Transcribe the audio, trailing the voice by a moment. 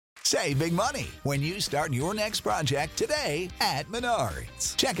Save big money when you start your next project today at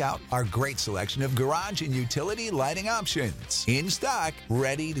Menards. Check out our great selection of garage and utility lighting options. In stock,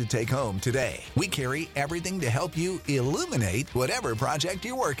 ready to take home today. We carry everything to help you illuminate whatever project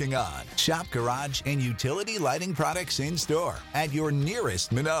you're working on. Shop garage and utility lighting products in store at your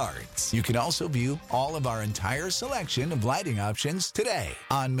nearest Menards. You can also view all of our entire selection of lighting options today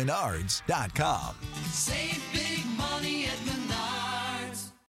on Menards.com. Save big money at Menards.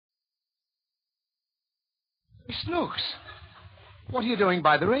 Snooks, what are you doing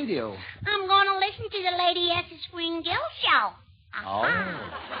by the radio? I'm going to listen to the Lady S's Swing Gill show. Oh.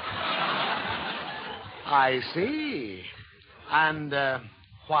 I see. And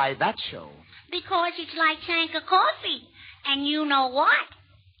why that show? Because it's like Sanka coffee. And you know what?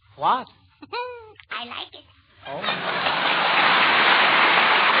 What? I like it. Oh.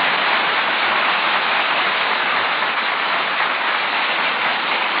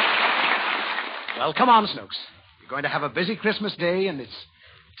 Well, come on, Snooks. You're going to have a busy Christmas day, and it's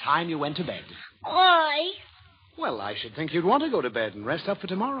time you went to bed. Why? Well, I should think you'd want to go to bed and rest up for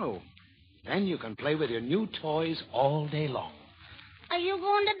tomorrow. Then you can play with your new toys all day long. Are you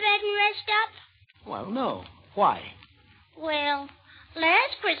going to bed and rest up? Well, no. Why? Well,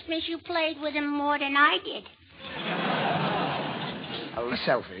 last Christmas you played with him more than I did. Oh,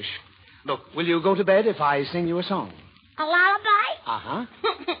 selfish. Look, will you go to bed if I sing you a song? A lullaby? Uh-huh.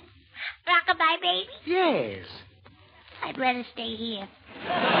 Rockabye baby? Yes. I'd rather stay here.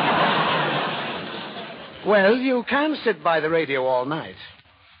 Well, you can sit by the radio all night.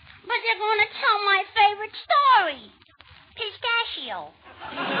 But they're going to tell my favorite story. Pistachio.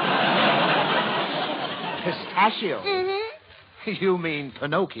 Pistachio? Mm-hmm. You mean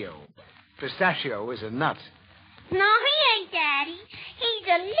Pinocchio. Pistachio is a nut. No, he ain't, Daddy. He's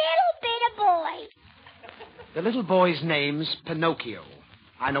a little bit of boy. The little boy's name's Pinocchio.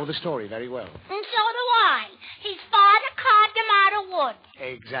 I know the story very well. And so do I. His father carved him out of wood.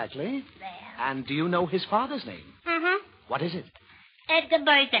 Exactly. There. And do you know his father's name? Mm-hmm. What is it? Edgar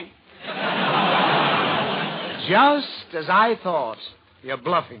Bergen. Just as I thought. You're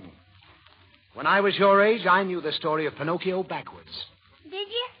bluffing. When I was your age, I knew the story of Pinocchio backwards. Did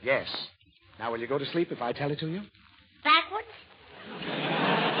you? Yes. Now, will you go to sleep if I tell it to you? Backwards?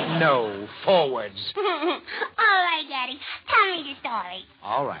 No, forwards. All right, Daddy. Tell me the story.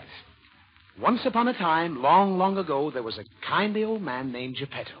 All right. Once upon a time, long, long ago, there was a kindly old man named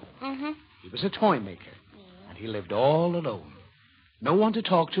Geppetto. Mm-hmm. He was a toy maker, and he lived all alone. No one to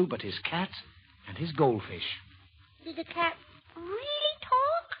talk to but his cat and his goldfish. Did the cat really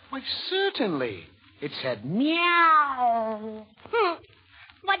talk? Why, certainly. It said, Meow.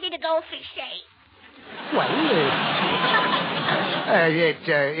 What did the goldfish say? well,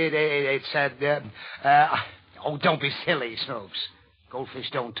 it said, oh, don't be silly, Snooks. Goldfish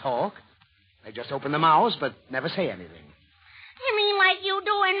don't talk. They just open their mouths but never say anything. You mean like you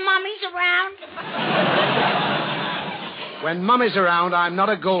do when Mummy's around? When Mummy's around, I'm not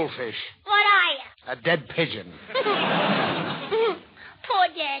a goldfish. What are you? A dead pigeon. Poor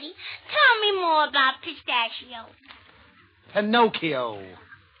Daddy. Tell me more about Pistachio. Pinocchio.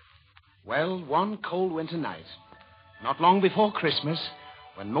 Well, one cold winter night, not long before Christmas,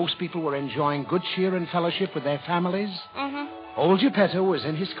 when most people were enjoying good cheer and fellowship with their families, Mm-hmm. old Geppetto was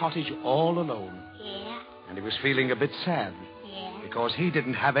in his cottage all alone. Yeah. And he was feeling a bit sad Yeah. because he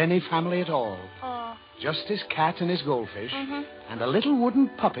didn't have any family at all. Oh. Just his cat and his goldfish Mm-hmm. and a little wooden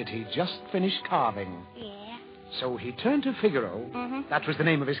puppet he'd just finished carving. Yeah. So he turned to Figaro. Mhm. That was the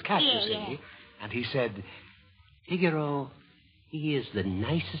name of his cat, Yeah, you see. yeah. And he said, Figaro, he is the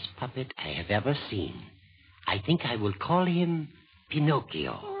nicest puppet I have ever seen. I think I will call him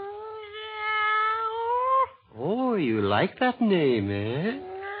Pinocchio. Oh, you like that name, eh?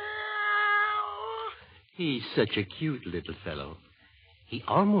 He's such a cute little fellow. He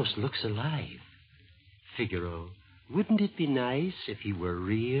almost looks alive. Figaro, wouldn't it be nice if he were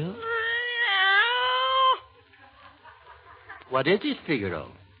real? What is it,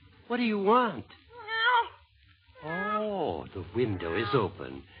 Figaro? What do you want? Oh, the window is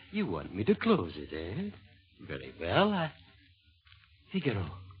open. You want me to close it, eh? Very well. Figaro,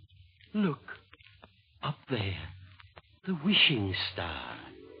 look. Up there. The wishing star.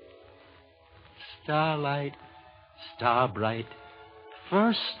 Starlight, star bright.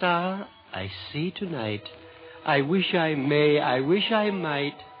 First star I see tonight. I wish I may, I wish I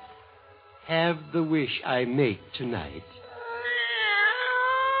might have the wish I make tonight.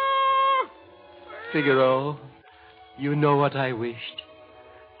 Figaro, you know what I wished.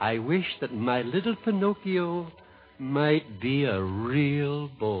 I wished that my little Pinocchio might be a real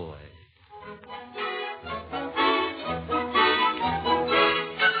boy.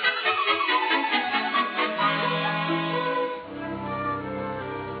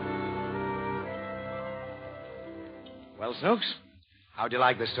 Snooks. How'd you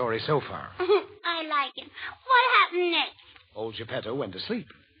like the story so far? I like it. What happened next? Old Geppetto went to sleep.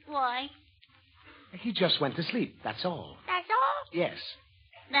 Why? He just went to sleep, that's all. That's all? Yes.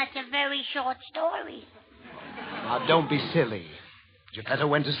 That's a very short story. Now, don't be silly. Geppetto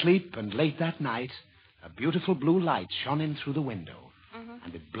went to sleep, and late that night, a beautiful blue light shone in through the window.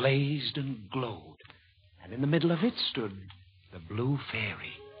 And it blazed and glowed. And in the middle of it stood the Blue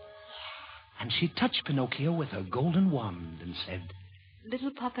Fairy. And she touched Pinocchio with her golden wand and said, Little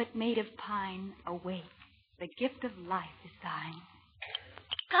puppet made of pine, awake. The gift of life is thine.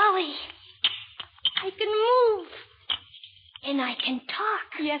 Golly, I can move. And I can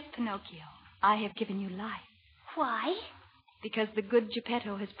talk. Yes, Pinocchio, I have given you life. Why? Because the good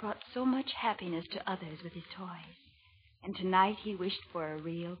Geppetto has brought so much happiness to others with his toys. And tonight he wished for a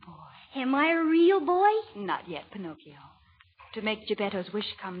real boy. Am I a real boy? Not yet, Pinocchio. To make Geppetto's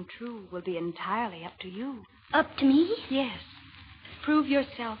wish come true will be entirely up to you. Up to me? Yes. Prove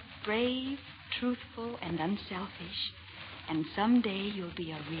yourself brave, truthful, and unselfish. And someday you'll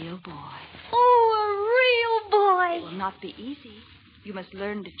be a real boy. Oh, a real boy. It will not be easy. You must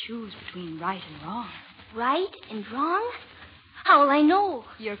learn to choose between right and wrong. Right and wrong? How'll I know?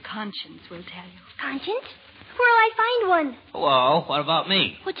 Your conscience will tell you. Conscience? Where'll I find one? Hello, what about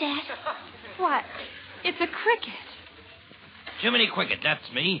me? What's that? What? It's a cricket. Jiminy Cricket, that's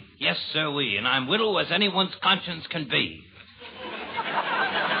me. Yes, sirree, and I'm widow as anyone's conscience can be.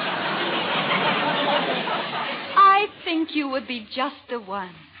 I think you would be just the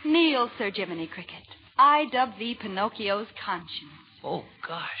one. Kneel, Sir Jiminy Cricket. I dub thee Pinocchio's conscience. Oh,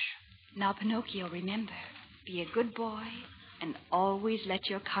 gosh. Now, Pinocchio, remember, be a good boy and always let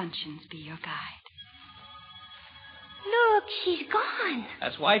your conscience be your guide. Look, she's gone.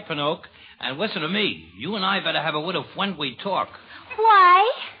 That's right, Pinocchio. And listen to me. You and I better have a little friendly talk. Why?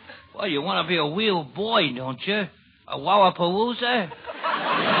 Well, you want to be a real boy, don't you? A Wallapalooza?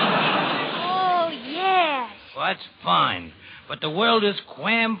 Oh, yes. Well, that's fine. But the world is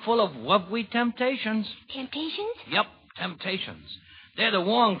crammed full of lovely temptations. Temptations? Yep, temptations. They're the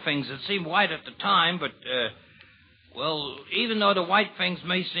wrong things that seem right at the time, but, well, even though the right things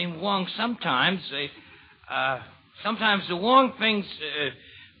may seem wrong sometimes, sometimes the wrong things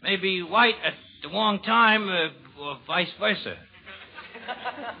may be right at the wrong time, or vice versa.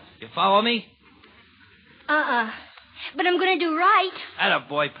 You follow me? But I'm going to do right.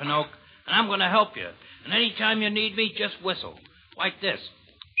 Attaboy, Pinocchio. And I'm going to help you. And any time you need me, just whistle. Like this.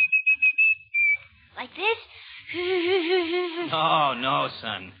 Like this? No,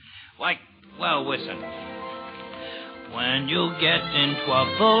 son. Well, listen. When you get in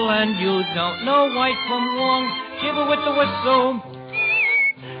trouble and you don't know right from wrong, give it with the whistle.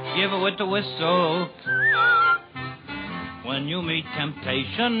 Give it with the whistle. When you meet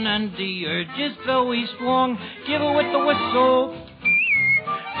temptation and the urge is very strong, give it with the whistle.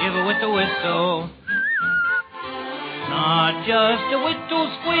 Give it with the whistle. Not just a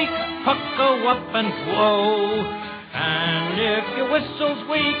whistle squeak, pucker up and blow. And if your whistle's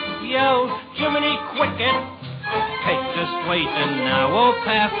weak, yell, Jiminy Cricket. Take the straight and narrow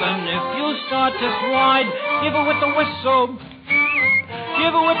path, and if you start to slide, give it with the whistle.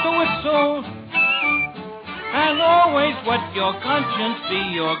 Give it with the whistle. And always let your conscience be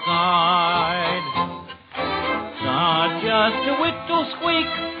your guide. Not just a whistle squeak,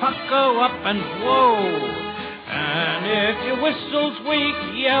 pucker up and blow. And if your whistle's weak,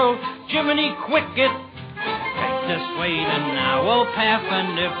 yell, Jiminy Cricket. Take the straight and narrow path,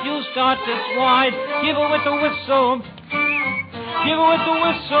 and if you start to slide, give it with the whistle. Give it with the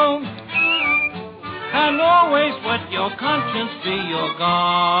whistle. And always let your conscience be your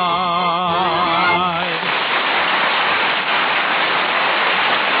guide.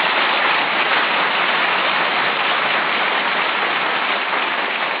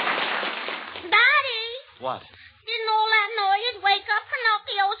 What? Didn't all that noise wake up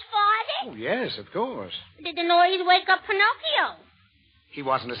Pinocchio's father? Oh, yes, of course. Did the noise wake up Pinocchio? He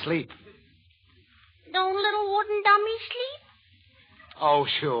wasn't asleep. Don't little wooden dummies sleep? Oh,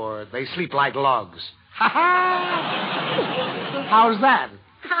 sure. They sleep like logs. Ha-ha! How's that?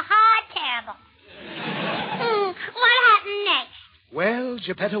 Ha-ha, terrible. What happened next? Well,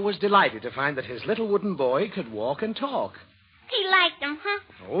 Geppetto was delighted to find that his little wooden boy could walk and talk. He liked them, huh?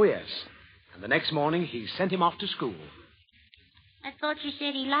 Oh, yes. And the next morning, he sent him off to school. I thought you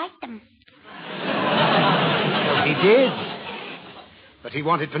said he liked them. Well, he did. But he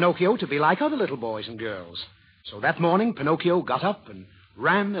wanted Pinocchio to be like other little boys and girls. So that morning, Pinocchio got up and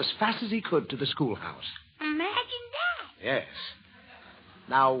ran as fast as he could to the schoolhouse. Imagine that. Yes.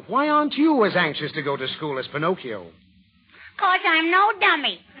 Now, why aren't you as anxious to go to school as Pinocchio? 'Cause I'm no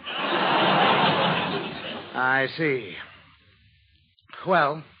dummy. I see.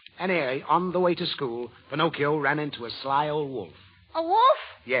 Well, anyway, on the way to school, Pinocchio ran into a sly old wolf. A wolf?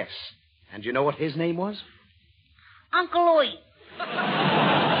 Yes. And you know what his name was? Uncle Louie.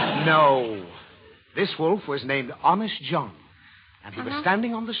 No. This wolf was named Honest John. And he was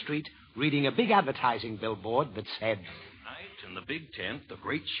standing on the street reading a big advertising billboard that said... Tonight in the big tent, the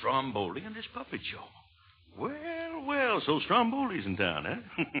great Stromboli and his puppet show. Well, so Stromboli's in town, huh?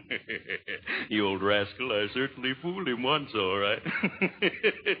 You old rascal, I certainly fooled him once, all right.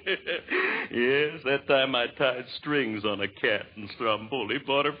 Yes, that time I tied strings on a cat, and Stromboli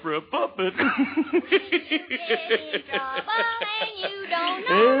bought her for a puppet.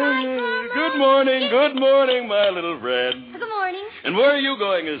 Good morning, my little friend. Good morning. And where are you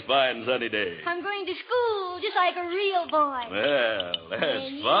going this fine sunny day? I'm going to school just like a real boy. Well,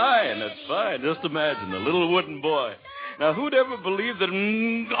 that's fine. Just imagine, a little wooden boy. Now, who'd ever believe that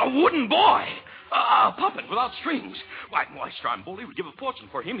a wooden boy, a puppet without strings? Why, Stromboli would give a fortune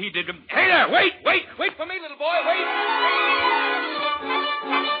for him. He did. Hey there, wait for me, little boy, wait.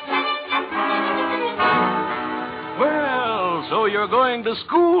 Well, so you're going to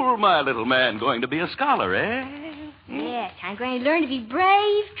school, my little man, going to be a scholar, eh? Yes, I'm going to learn to be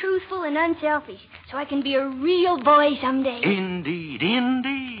brave, truthful, and unselfish so I can be a real boy someday. Indeed.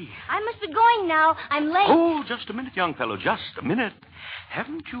 I must be going now. I'm late. Oh, just a minute, young fellow, just a minute.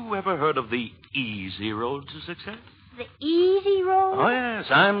 Haven't you ever heard of the easy road to success? The easy road? Oh, yes,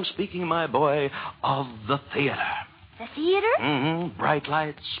 I'm speaking, my boy, of the theater. The theater? Mm-hmm. Bright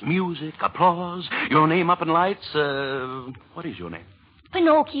lights, music, applause, your name up in lights. What is your name?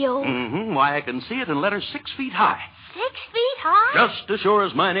 Pinocchio. Mm-hmm. Why, I can see it in letters 6 feet high. 6 feet high? Just as sure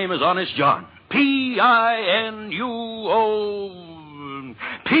as my name is Honest John. Pinuo.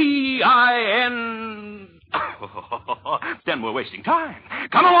 Pin. Then we're wasting time.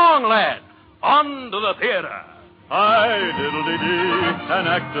 Come along, lad. On to the theater. Hi, diddle-dee-dee, an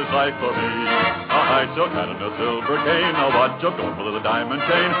actor's life for me. A high silk hat and a silver cane, a watch of gold with a diamond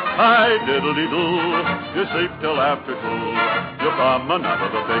chain. Hi, diddle-dee-doo, you sleep till after 2. You promenade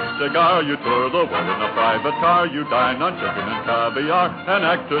with a big cigar, you tour the world in a private car, you dine on chicken and caviar, an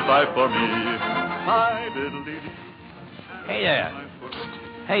actor's life for me. Hi, diddle-dee-dee. Hey there.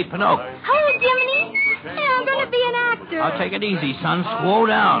 Hey, Pinocchio. Hi, Jiminy. Hey, I'm going to be an actor. Now, take it easy, son. Slow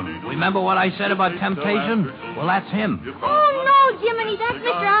down. Remember what I said about temptation? Well, that's him. Oh, no, Jiminy. That's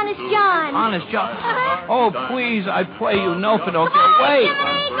Mr. Honest John. Honest John? Oh, please, I pray you, no, Pinocchio. Wait.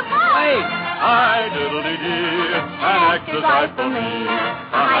 Wait. Hi, diddle-dee-dee, an actor's life for me.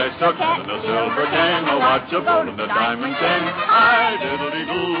 A high silk hat and a silver cane, a watch of gold and a diamond chain. Hi,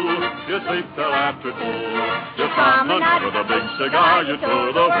 diddle-dee-doo, you sleep till after 2. You promenade with a big cigar, you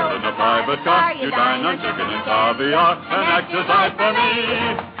tour the world in a private car, you dine on chicken and caviar, an actor's life for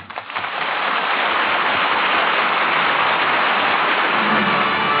me.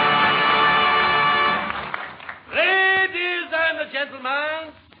 Ladies and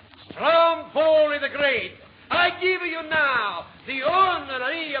gentlemen, Stromboli the Great, I give you now the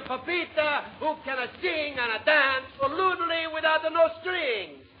honorary Pepita who can sing and dance lewdly without no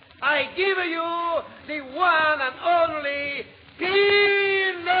strings. I give you the one and only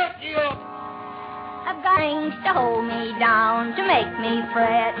Pinocchio. I've got strings to hold me down, to make me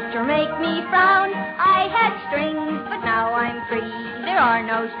fret, to make me frown. I had strings, but now I'm free. There are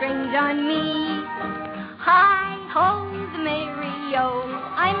no strings on me. Hi-ho, the merry-o,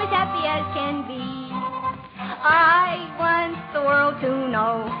 I'm as happy as can be. I want the world to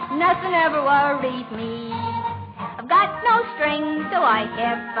know nothing ever worries me. I've got no strings, so I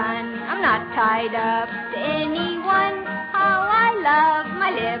have fun. I'm not tied up to anyone. How I love my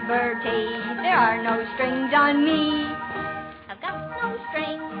liberty. There are no strings on me. I've got no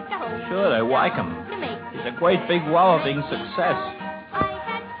strings to hold. Sure, they like him. To make He's a great big walloping success.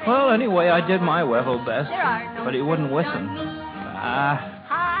 Well, anyway, I did my level best, but he wouldn't listen.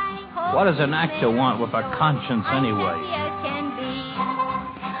 What does an actor want with a conscience anyway?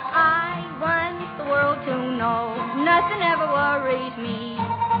 I want the world to know nothing ever worries me.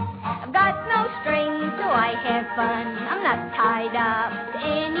 I've got no strings, so I have fun. I'm not tied up to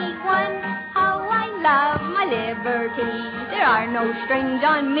anyone. How I love my liberty. There are no strings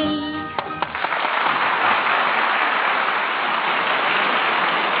on me.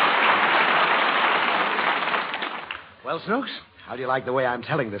 Well, Snooks, how do you like the way I'm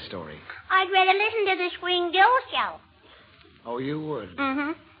telling this story? I'd rather listen to the Swing Gill Show. Oh, you would?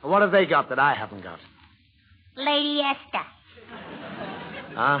 Mm-hmm. What have they got that I haven't got? Lady Esther.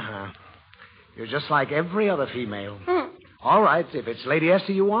 Uh-huh. You're just like every other female. Hmm. All right, if it's Lady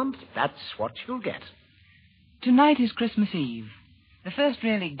Esther you want, that's what you'll get. Tonight is Christmas Eve, the first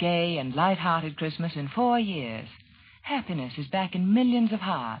really gay and light-hearted Christmas in 4 years. Happiness is back in millions of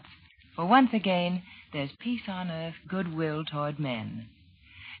hearts. For once again, there's peace on earth, goodwill toward men.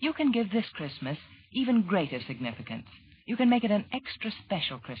 You can give this Christmas even greater significance. You can make it an extra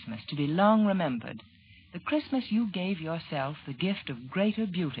special Christmas to be long remembered. The Christmas you gave yourself the gift of greater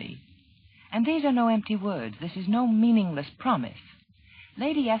beauty. And these are no empty words. This is no meaningless promise.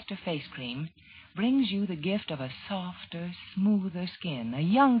 Lady Esther Face Cream brings you the gift of a softer, smoother skin, a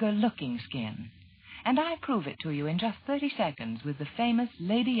younger-looking skin. And I prove it to you in just 30 seconds with the famous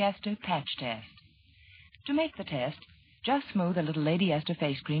Lady Esther Patch Test. To make the test, just smooth a little Lady Esther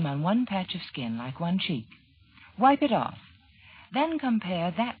Face Cream on one patch of skin, like one cheek. Wipe it off. Then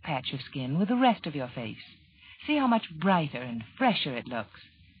compare that patch of skin with the rest of your face. See how much brighter and fresher it looks.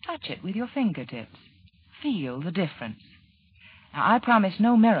 Touch it with your fingertips. Feel the difference. Now, I promise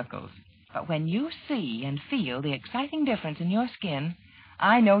no miracles, but when you see and feel the exciting difference in your skin,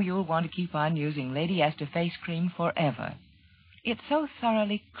 I know you'll want to keep on using Lady Esther Face Cream forever. It so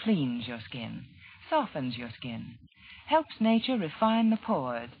thoroughly cleans your skin, softens your skin, helps nature refine the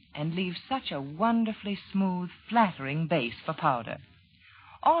pores, and leaves such a wonderfully smooth, flattering base for powder.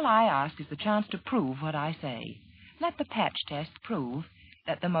 All I ask is the chance to prove what I say. Let the patch test prove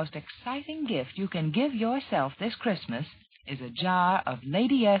that the most exciting gift you can give yourself this Christmas is a jar of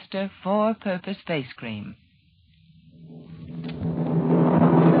Lady Esther Four-Purpose Face Cream.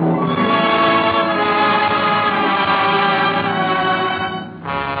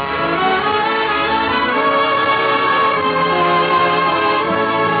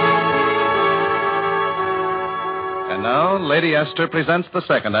 And now, Lady Esther presents the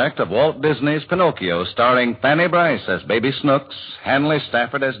second act of Walt Disney's Pinocchio, starring Fanny Bryce as Baby Snooks, Hanley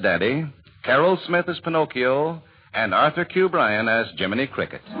Stafford as Daddy, Carol Smith as Pinocchio, and Arthur Q. Bryan as Jiminy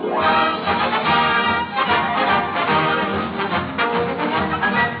Cricket.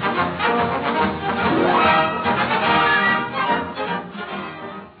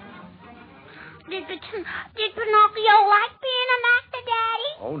 Did Pinocchio like being an actor,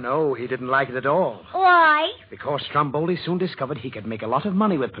 Daddy? Oh, no, he didn't like it at all. Why? Because Stromboli soon discovered he could make a lot of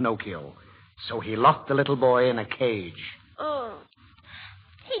money with Pinocchio. So he locked the little boy in a cage. Oh.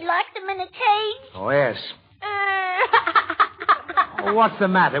 He locked him in a cage? Oh, yes. Oh, what's the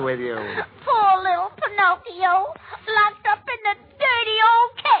matter with you? Poor little Pinocchio, locked up in the dirty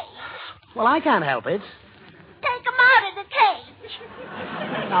old cage. Well, I can't help it. Take him out of the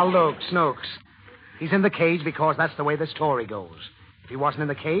cage. Now, look, Snooks. He's in the cage because that's the way the story goes. If he wasn't in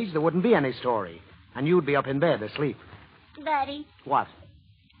the cage, there wouldn't be any story. And you'd be up in bed asleep. Daddy, What?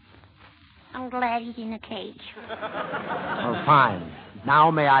 I'm glad he's in a cage. Oh, fine.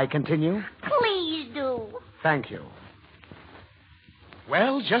 Now may I continue? Please do. Thank you.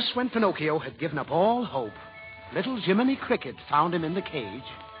 Well, just when Pinocchio had given up all hope, little Jiminy Cricket found him in the cage,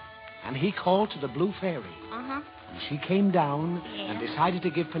 and he called to the Blue Fairy. Uh-huh. And she came down Yeah. and decided to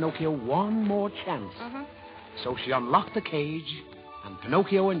give Pinocchio one more chance. Uh-huh. So she unlocked the cage, and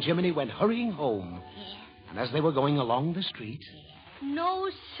Pinocchio and Jiminy went hurrying home. Yeah. And as they were going along the street... No,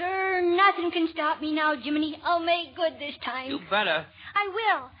 sir. Nothing can stop me now, Jiminy. I'll make good this time. You better. I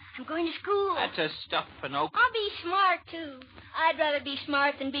will. I'm going to school. That's a stuff, Pinocchio. I'll be smart, too. I'd rather be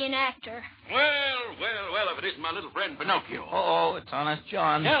smart than be an actor. Well, if it isn't my little friend Pinocchio. Oh, it's Honest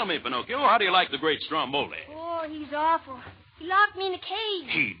John. Tell me, Pinocchio, how do you like the great Stromboli? Oh, he's awful. He locked me in a cage.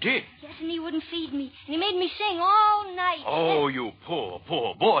 He did? Yes, and he wouldn't feed me. And he made me sing all night. Oh, you poor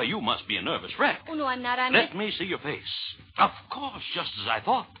boy. You must be a nervous wreck. Oh, no, I'm not. Let me see your face. Of course, just as I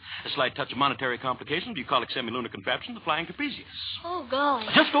thought. A slight touch of monetary complication, bucolic semilunar contraption, the flying trapezius. Oh, golly.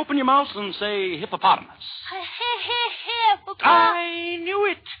 Just open your mouth and say hippopotamus. I knew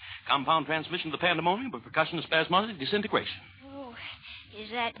it. Compound transmission of the pandemonium with percussion of spasmodic disintegration. Oh, is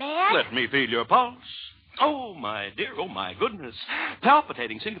that bad? Let me feel your pulse. Oh, my dear, oh, my goodness.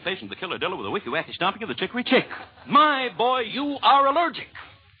 Palpitating syncopation of the killardilla with a wicky-wacky stomping of the chicory chick. My boy, you are allergic.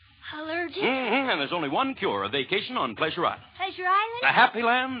 Allergic? Mm-hmm, and there's only one cure, a vacation on Pleasure Island. Pleasure Island? A happy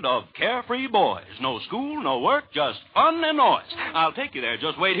land of carefree boys. No school, no work, just fun and noise. I'll take you there.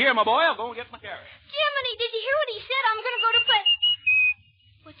 Just wait here, my boy. I'll go and get my carriage. Jiminy, did you hear what he said? I'm going to go to play.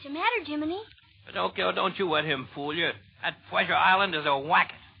 What's the matter, Jiminy? Pinocchio, don't you let him fool you. That Pleasure Island is a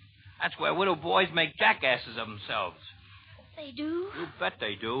whacket. That's where little boys make jackasses of themselves. They do? You bet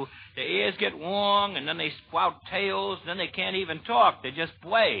they do. Their ears get long, and then they sprout tails, and then they can't even talk. They just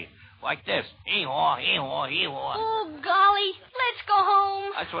play. Like this. Hee-haw, hee-haw, hee-haw. Oh, golly. Let's go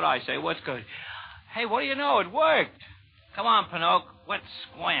home. That's what I say. What's good? Hey, what do you know? It worked. Come on, Pinocchio. Let's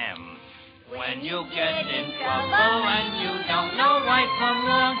squam. When you get in trouble and you don't know right from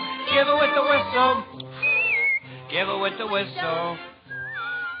wrong, give it with the whistle. Give it with the whistle.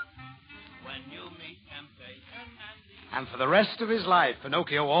 When you meet temptation and And for the rest of his life,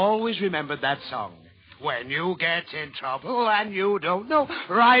 Pinocchio always remembered that song. When you get in trouble and you don't know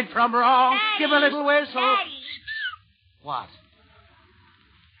right from wrong, Daddy, give a little whistle. Daddy, What?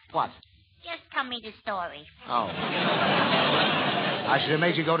 What? just tell me the story. Oh. I should have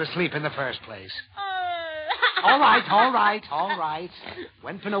made you go to sleep in the first place. All right.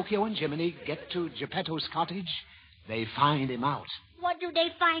 When Pinocchio and Jiminy get to Geppetto's cottage, they find him out. What do they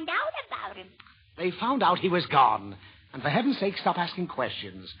find out about him? They found out he was gone. And for heaven's sake, stop asking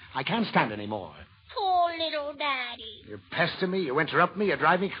questions. I can't stand any more. Poor little Daddy. You pester me, you interrupt me, you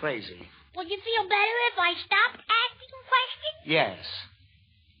drive me crazy. Would you feel better if I stopped asking questions? Yes.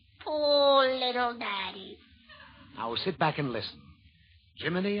 Poor little Daddy. Now sit back and listen.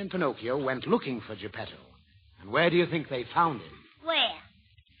 Jiminy and Pinocchio went looking for Geppetto. And where do you think they found him? Where?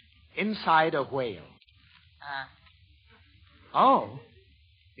 Inside a whale. Oh?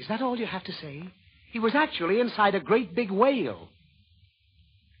 Is that all you have to say? He was actually inside a great big whale.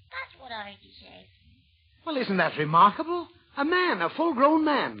 That's what I heard you say. Well, isn't that remarkable? A man, a full-grown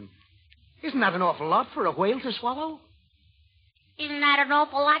man. Isn't that an awful lot for a whale to swallow? Isn't that an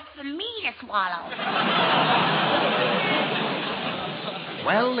awful lot for me to swallow?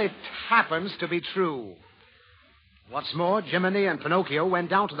 Well, it happens to be true. What's more, Jiminy and Pinocchio went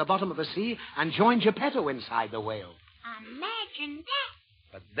down to the bottom of the sea and joined Geppetto inside the whale. Imagine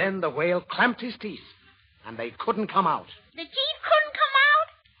that. But then the whale clamped his teeth, and they couldn't come out. The teeth couldn't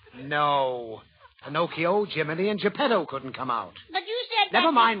come out? No. Pinocchio, Jiminy, and Geppetto couldn't come out. But you said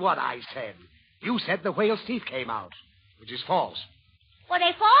Never mind what I said. You said the whale's teeth came out, which is false. Were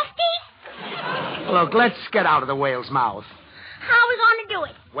they false teeth? Look, let's get out of the whale's mouth. How are we going to do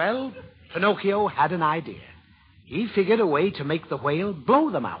it? Well, Pinocchio had an idea. He figured a way to make the whale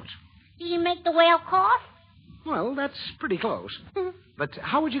blow them out. Do you make the whale cough? Well, that's pretty close. But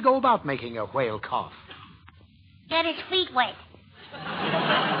how would you go about making a whale cough? Get his feet wet.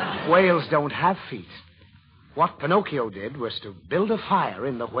 Whales don't have feet. What Pinocchio did was to build a fire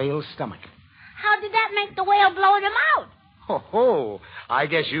in the whale's stomach. How did that make the whale blow them out? Ho! I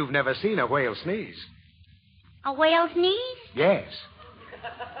guess you've never seen a whale sneeze. A whale sneeze? Yes.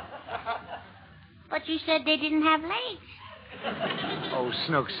 But you said they didn't have legs. Oh,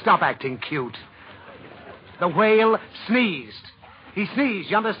 Snook, stop acting cute. The whale sneezed. He sneezed,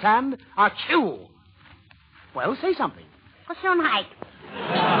 you understand? Achoo! Well, say something. What's on height?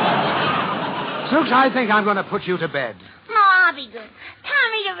 Snooks, I think I'm going to put you to bed. No, I'll be good.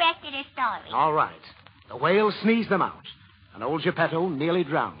 Tell me the rest of the story. All right. The whale sneezed them out, and old Geppetto nearly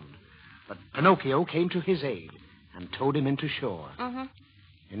drowned. But Pinocchio came to his aid and towed him into shore. Mm-hmm.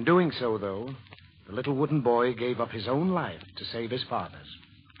 In doing so, though, the little wooden boy gave up his own life to save his father's.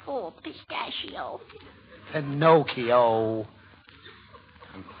 Poor Pistachio. Pinocchio.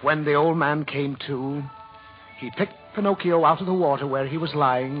 And when the old man came to, he picked Pinocchio out of the water where he was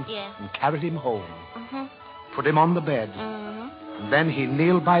lying and carried him home. Mm-hmm. Put him on the bed. Mm-hmm. And then he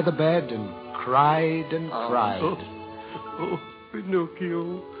kneeled by the bed and cried and cried. Oh,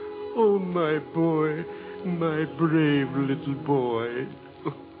 Pinocchio. Oh, my boy. My brave little boy.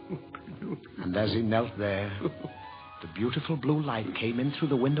 And as he knelt there, the beautiful blue light came in through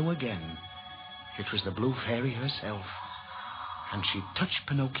the window again. It was the Blue Fairy herself. And she touched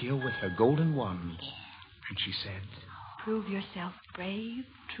Pinocchio with her golden wand. And she said, Prove yourself brave,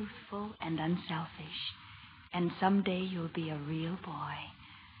 truthful, and unselfish. And someday you'll be a real boy.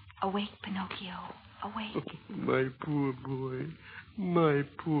 Awake, Pinocchio. Awake. My poor boy. My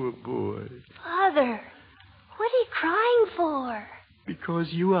poor boy. Father, what are you crying for? Because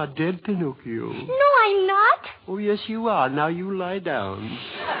you are dead, Pinocchio. No, I'm not. Oh, yes, you are. Now you lie down.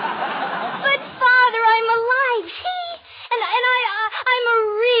 But, Father, I'm alive. See? And I'm a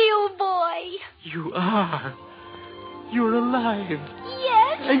real boy. You are. You're alive.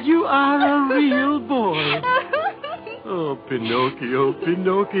 Yes. And you are a real boy. Oh, Pinocchio,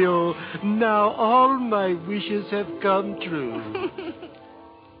 Pinocchio. Now all my wishes have come true.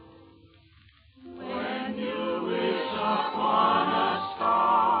 When you wish upon a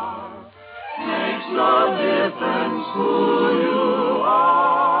star, makes no difference who you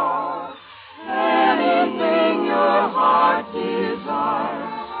are. Anything your heart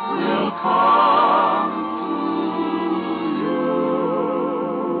desires will come to you.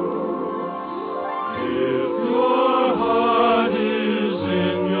 If your heart is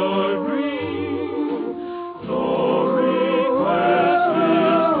in your dream, no request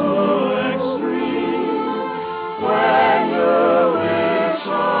is too extreme. When you wish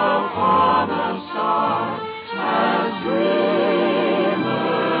upon a star as dream.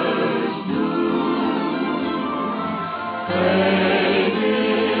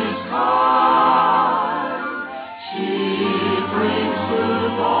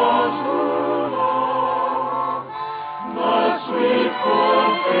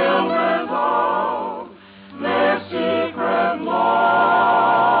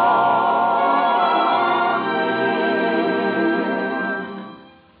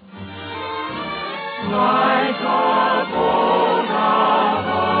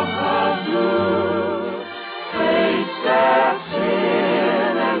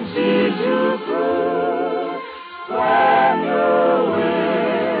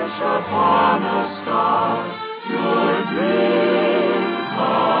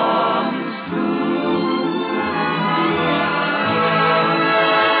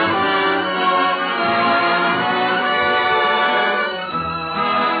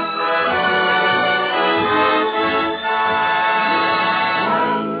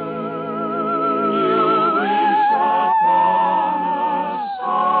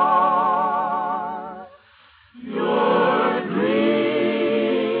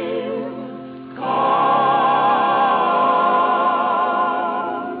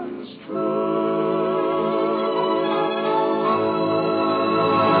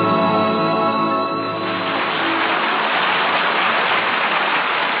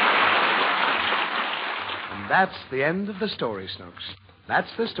 that's the end of the story, Snooks. That's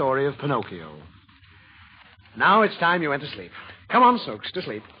the story of Pinocchio. Now it's time you went to sleep. Come on, Snooks, to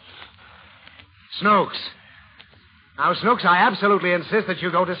sleep. Snooks. Now, Snooks, I absolutely insist that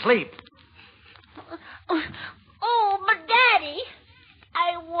you go to sleep. Oh, but Daddy,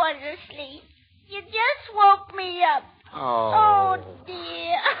 I want to sleep. You just woke me up. Oh,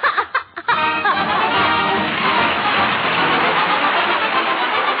 dear.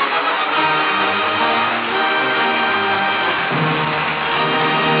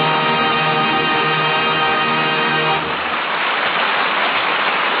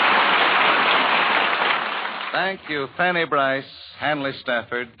 Thank you, Fanny Bryce, Hanley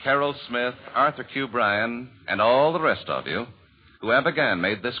Stafford, Carol Smith, Arthur Q. Bryan, and all the rest of you who have again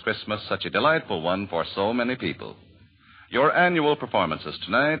made this Christmas such a delightful one for so many people. Your annual performances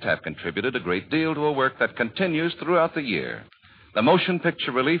tonight have contributed a great deal to a work that continues throughout the year, the Motion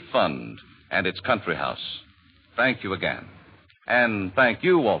Picture Relief Fund and its Country House. Thank you again. And thank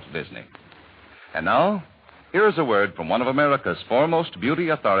you, Walt Disney. And now, here's a word from one of America's foremost beauty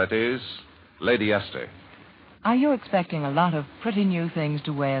authorities, Lady Esther. Are you expecting a lot of pretty new things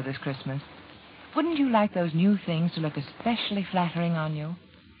to wear this Christmas? Wouldn't you like those new things to look especially flattering on you?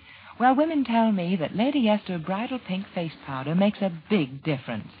 Well, women tell me that Lady Esther Bridal Pink Face Powder makes a big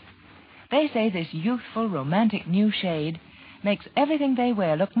difference. They say this youthful, romantic new shade makes everything they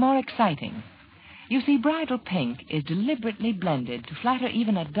wear look more exciting. You see, Bridal Pink is deliberately blended to flatter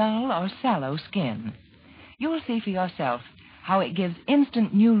even a dull or sallow skin. You'll see for yourself how it gives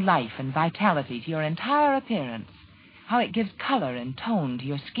instant new life and vitality to your entire appearance, how it gives color and tone to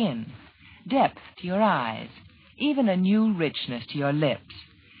your skin, depth to your eyes, even a new richness to your lips.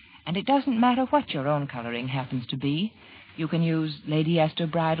 And it doesn't matter what your own coloring happens to be. You can use Lady Esther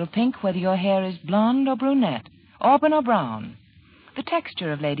Bridal Pink whether your hair is blonde or brunette, auburn or brown. The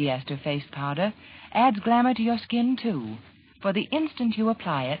texture of Lady Esther Face Powder adds glamour to your skin, too, for the instant you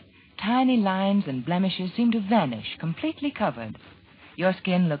apply it, tiny lines and blemishes seem to vanish, completely covered. Your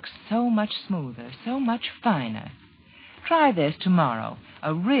skin looks so much smoother, so much finer. Try this tomorrow,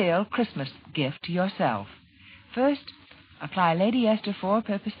 a real Christmas gift to yourself. First, apply Lady Esther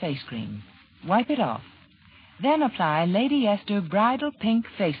Four-Purpose Face Cream. Wipe it off. Then apply Lady Esther Bridal Pink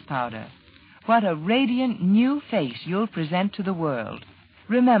Face Powder. What a radiant new face you'll present to the world.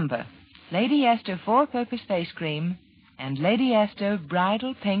 Remember, Lady Esther Four-Purpose Face Cream and Lady Esther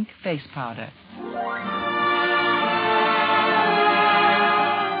Bridal Pink Face Powder.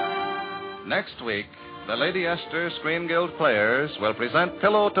 Next week, the Lady Esther Screen Guild Players will present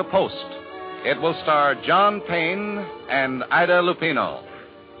Pillow to Post. It will star John Payne and Ida Lupino.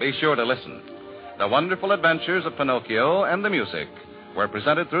 Be sure to listen. The Wonderful Adventures of Pinocchio and the music were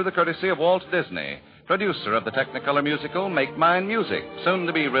presented through the courtesy of Walt Disney, producer of the Technicolor musical Make Mine Music, soon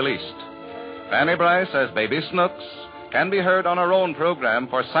to be released. Fanny Bryce as Baby Snooks can be heard on our own program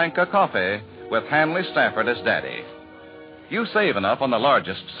for Sanka Coffee with Hanley Stafford as Daddy. You save enough on the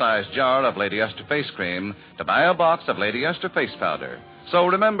largest size jar of Lady Esther Face Cream to buy a box of Lady Esther Face Powder. So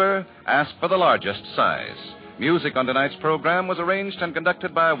remember, ask for the largest size. Music on tonight's program was arranged and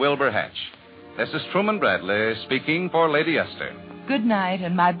conducted by Wilbur Hatch. This is Truman Bradley speaking for Lady Esther. Good night,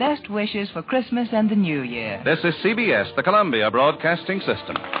 and my best wishes for Christmas and the New Year. This is CBS, the Columbia Broadcasting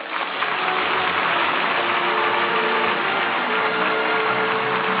System.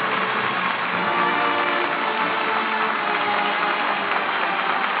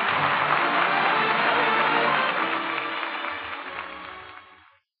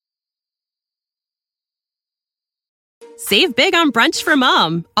 Save big on brunch for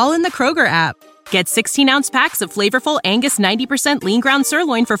Mom, all in the Kroger app. Get 16-ounce packs of flavorful Angus 90% lean ground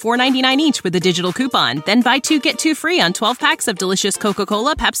sirloin for $4.99 each with a digital coupon. Then buy 2, get 2 free on 12 packs of delicious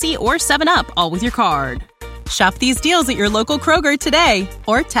Coca-Cola, Pepsi, or 7-Up, all with your card. Shop these deals at your local Kroger today,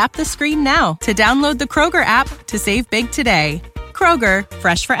 or tap the screen now to download the Kroger app to save big today. Kroger,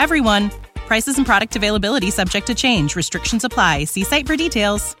 fresh for everyone. Prices and product availability subject to change. Restrictions apply. See site for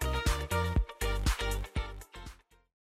details.